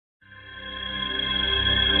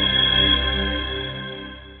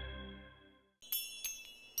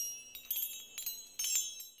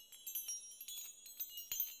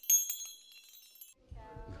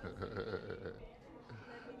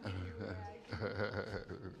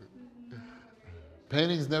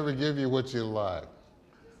Paintings never give you what you like.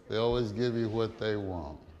 They always give you what they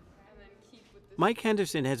want. Mike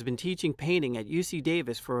Henderson has been teaching painting at UC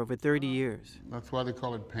Davis for over 30 years. That's why they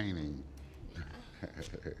call it painting.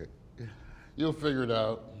 You'll figure it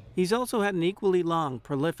out. He's also had an equally long,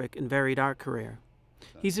 prolific, and varied art career.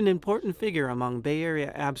 He's an important figure among Bay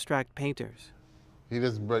Area abstract painters. He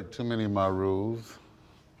doesn't break too many of my rules.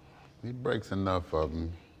 He breaks enough of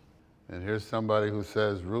them. And here's somebody who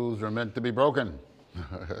says rules are meant to be broken.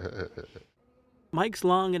 Mike's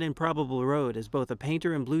long and improbable road as both a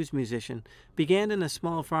painter and blues musician began in a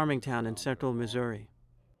small farming town in central Missouri.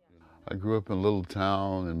 I grew up in a little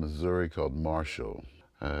town in Missouri called Marshall.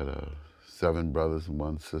 I had 7 brothers and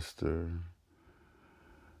 1 sister,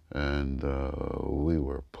 and we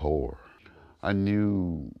were poor. I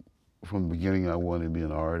knew from the beginning I wanted to be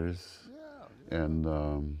an artist, and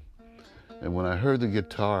when I heard the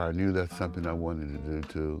guitar, I knew that's something I wanted to do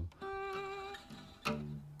too.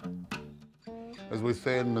 As we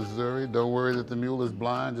say in Missouri, don't worry that the mule is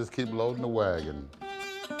blind, just keep loading the wagon.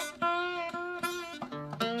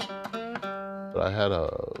 But I had a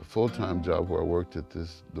full-time job where I worked at the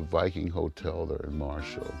Viking Hotel there in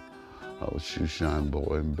Marshall. I was shoeshine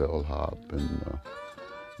boy and bellhop and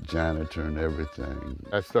janitor and everything.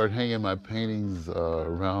 I started hanging my paintings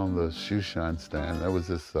around the shoeshine stand. There was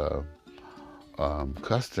this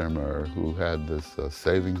customer who had this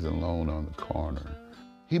savings and loan on the corner.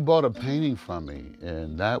 He bought a painting from me,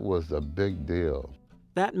 and that was a big deal.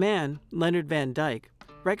 That man, Leonard Van Dyke,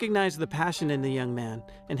 recognized the passion in the young man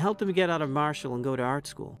and helped him get out of Marshall and go to art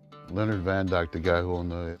school. Leonard Van Dyke, the guy who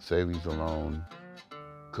owned the savings and loan,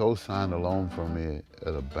 co-signed a loan for me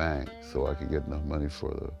at a bank so I could get enough money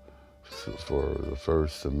for the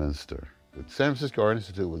first semester. The San Francisco Art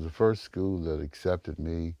Institute was the first school that accepted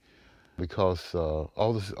me because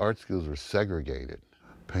all the art schools were segregated.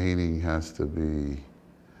 Painting has to be,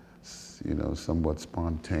 you know, somewhat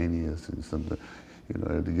spontaneous and something, you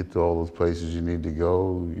know, to get to all those places you need to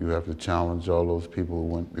go, you have to challenge all those people who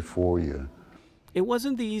went before you. It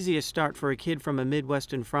wasn't the easiest start for a kid from a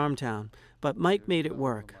Midwestern farm town, but Mike made it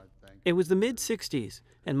work. It was the mid-'60s,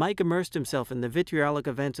 and Mike immersed himself in the vitriolic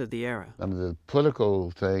events of the era. I mean, the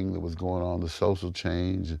political thing that was going on, the social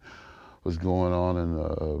change was going on in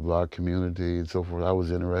the black community and so forth. I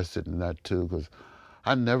was interested in that too, because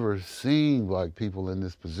I'd never seen black people in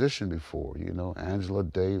this position before, you know, Angela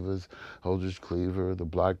Davis, Holdridge Cleaver, the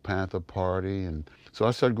Black Panther Party. And so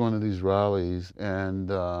I started going to these rallies, and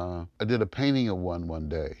I did a painting of one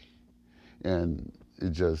day. And it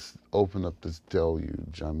just opened up this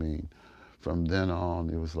deluge. I mean, from then on,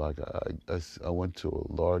 it was like I went to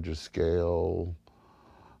a larger scale.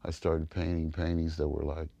 I started painting paintings that were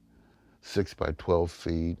like 6 by 12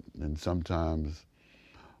 feet, and sometimes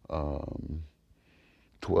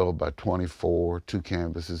 12 by 24, 2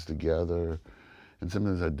 canvases together. And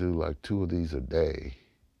sometimes I do like 2 of these a day,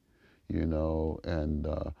 you know, and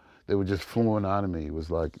they were just flowing out of me. It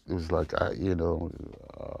was like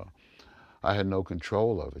I had no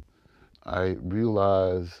control of it. I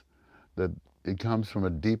realized that it comes from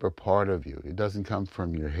a deeper part of you. It doesn't come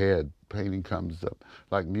from your head. Painting comes up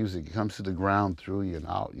like music. It comes to the ground through you and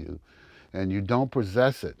out you, and you don't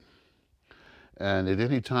possess it. And at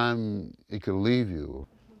any time, it could leave you.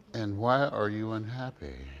 And why are you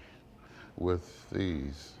unhappy with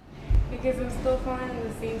these? Because I'm still finding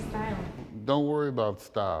the same style. Don't worry about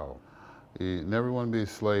style. You never want to be a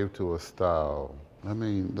slave to a style. I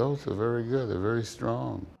mean, those are very good. They're very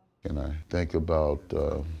strong. And I think about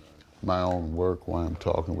my own work while I'm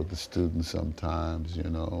talking with the students sometimes, you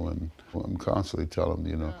know, and I'm constantly telling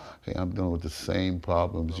them, you know, hey, I'm dealing with the same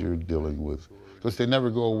problems you're dealing with. Because they never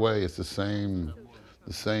go away. It's the same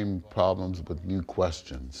problems but new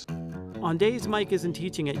questions. On days Mike isn't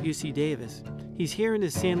teaching at UC Davis, he's here in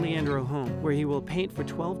his San Leandro home where he will paint for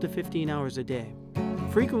 12 to 15 hours a day.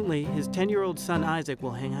 Frequently, his 10-year-old son Isaac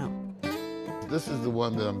will hang out. This is the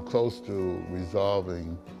one that I'm close to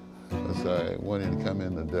resolving, as I wanted to come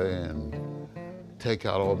in today and take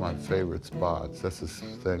out all my favorite spots. That's the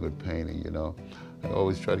thing with painting, you know. I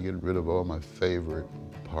always try to get rid of all my favorite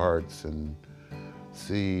parts and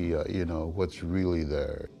see, you know, what's really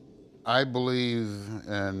there. I believe,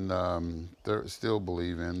 and still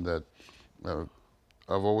believe in, that I've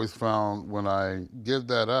always found when I give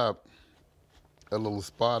that up, a little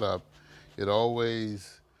spot up, it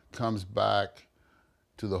always comes back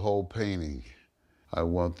to the whole painting. I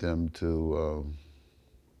want them to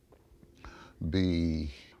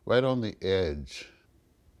be right on the edge.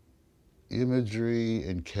 Imagery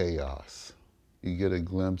and chaos. You get a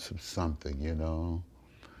glimpse of something, you know?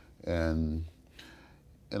 And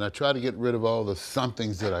I try to get rid of all the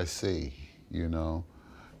somethings that I see. you know,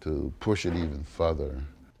 to push it even further.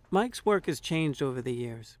 Mike's work has changed over the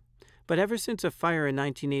years, but ever since a fire in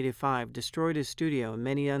 1985 destroyed his studio and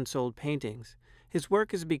many unsold paintings, his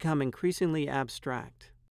work has become increasingly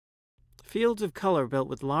abstract. Fields of color built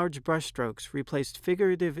with large brushstrokes replaced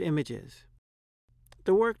figurative images.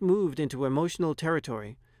 The work moved into emotional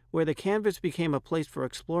territory, where the canvas became a place for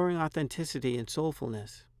exploring authenticity and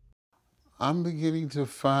soulfulness. I'm beginning to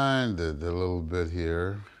find it a little bit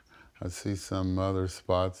here. I see some other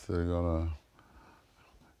spots that are going to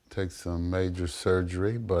take some major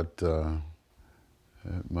surgery, but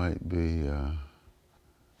it might be 2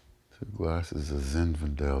 glasses of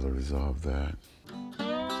Zinfandel to resolve that.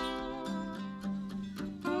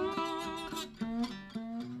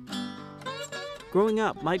 Growing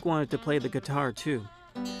up, Mike wanted to play the guitar too.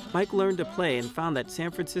 Mike learned to play and found that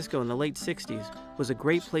San Francisco in the late 60s was a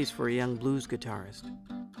great place for a young blues guitarist.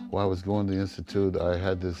 While I was going to the Institute, I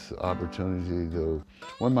had this opportunity to,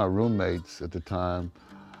 one of my roommates at the time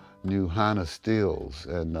knew Hannah Stills,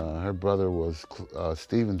 and her brother was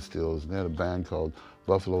Stephen Stills, and they had a band called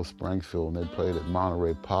Buffalo Springfield, and they played at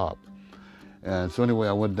Monterey Pop. And so anyway,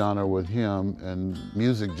 I went down there with him, and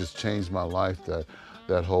music just changed my life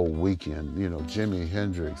that whole weekend. You know, Jimi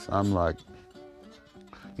Hendrix, I'm like,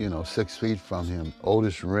 6 feet from him,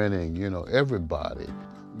 Otis Redding, everybody.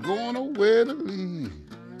 Going away to leave,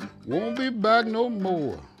 won't be back no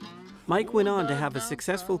more. Mike went on to have a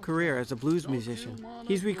successful career as a blues musician.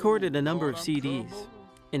 He's recorded a number of CDs,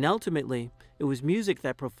 and ultimately, it was music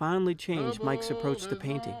that profoundly changed Mike's approach to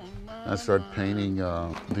painting. I started painting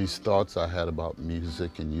these thoughts I had about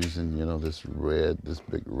music and using, this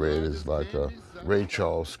big red is like a Ray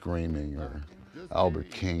Charles screaming or Albert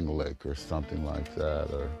King lick or something like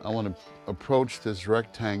that. Or I want to approach this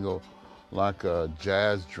rectangle like a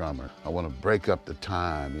jazz drummer. I want to break up the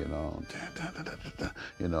time, and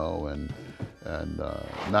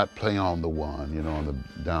not play on the one, on the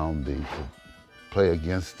downbeat, to play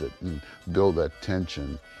against it and build that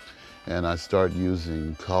tension. And I start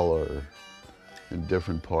using color in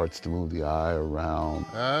different parts to move the eye around.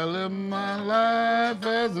 I live my life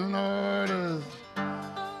as an artist.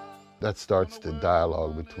 That starts the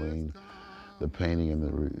dialogue between the painting and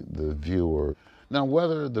the viewer. Now,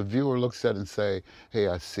 whether the viewer looks at it and say, hey,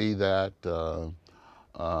 I see that,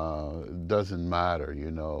 doesn't matter,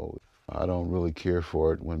 I don't really care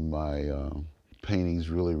for it when my paintings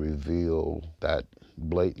really reveal that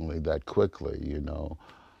blatantly, that quickly,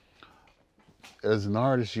 As an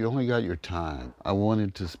artist, you only got your time. I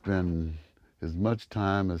wanted to spend as much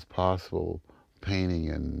time as possible painting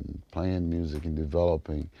and playing music and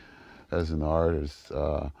developing as an artist.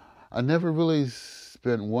 I never really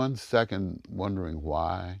spent 1 second wondering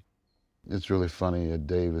why. It's really funny at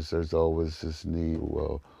Davis, there's always this need,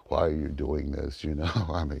 well, why are you doing this,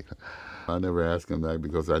 I mean, I never ask him that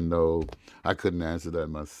because I know I couldn't answer that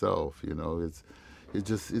myself,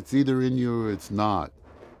 It's either in you or it's not.